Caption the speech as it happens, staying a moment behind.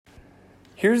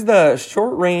Here's the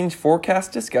short-range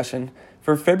forecast discussion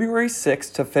for February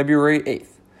 6th to February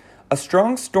 8th. A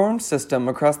strong storm system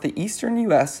across the eastern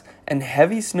U.S. and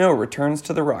heavy snow returns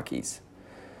to the Rockies.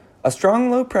 A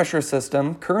strong low-pressure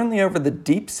system currently over the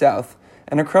deep south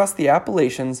and across the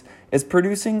Appalachians is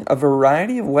producing a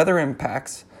variety of weather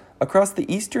impacts across the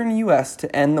eastern U.S.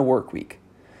 to end the work week.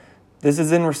 This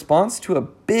is in response to a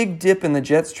big dip in the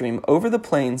jet stream over the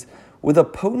plains with a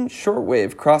potent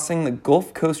shortwave crossing the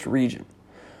Gulf Coast region.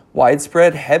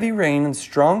 Widespread heavy rain and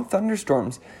strong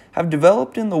thunderstorms have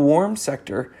developed in the warm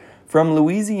sector from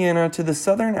Louisiana to the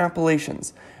southern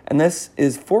Appalachians, and this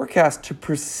is forecast to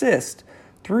persist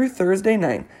through Thursday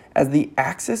night as the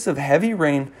axis of heavy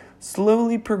rain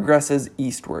slowly progresses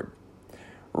eastward.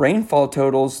 Rainfall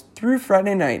totals through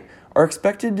Friday night are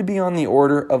expected to be on the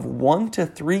order of 1 to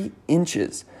 3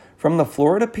 inches from the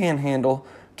Florida Panhandle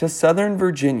to southern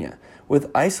Virginia, with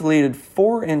isolated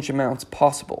 4-inch amounts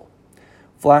possible.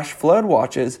 Flash flood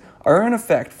watches are in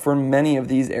effect for many of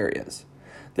these areas.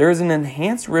 There is an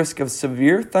enhanced risk of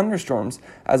severe thunderstorms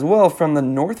as well from the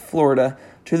North Florida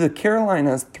to the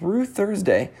Carolinas through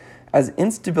Thursday as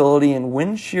instability and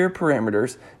wind shear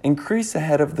parameters increase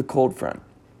ahead of the cold front.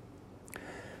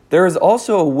 There is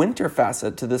also a winter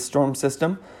facet to this storm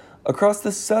system across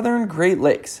the southern Great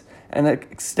Lakes and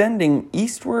extending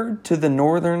eastward to the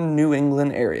northern New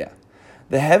England area.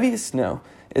 The heaviest snow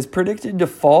is predicted to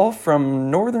fall from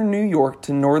northern New York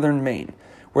to northern Maine,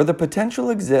 where the potential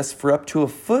exists for up to a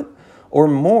foot or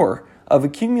more of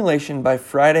accumulation by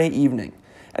Friday evening,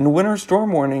 and winter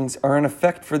storm warnings are in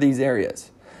effect for these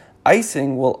areas.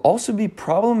 Icing will also be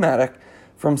problematic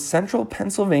from central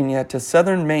Pennsylvania to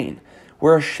southern Maine,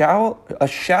 where a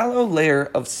shallow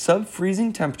layer of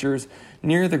sub-freezing temperatures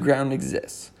near the ground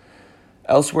exists.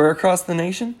 Elsewhere across the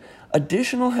nation,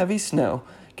 additional heavy snow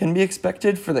can be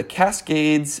expected for the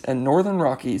Cascades and northern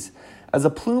Rockies as a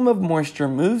plume of moisture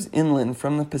moves inland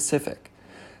from the Pacific.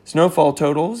 Snowfall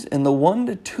totals in the 1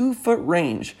 to 2 foot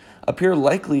range appear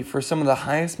likely for some of the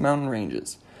highest mountain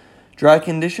ranges. Dry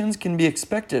conditions can be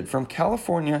expected from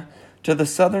California to the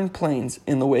southern plains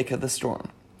in the wake of the storm.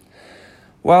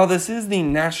 While this is the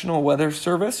National Weather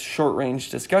Service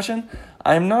short-range discussion,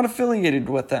 I am not affiliated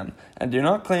with them and do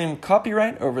not claim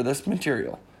copyright over this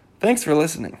material. Thanks for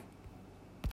listening.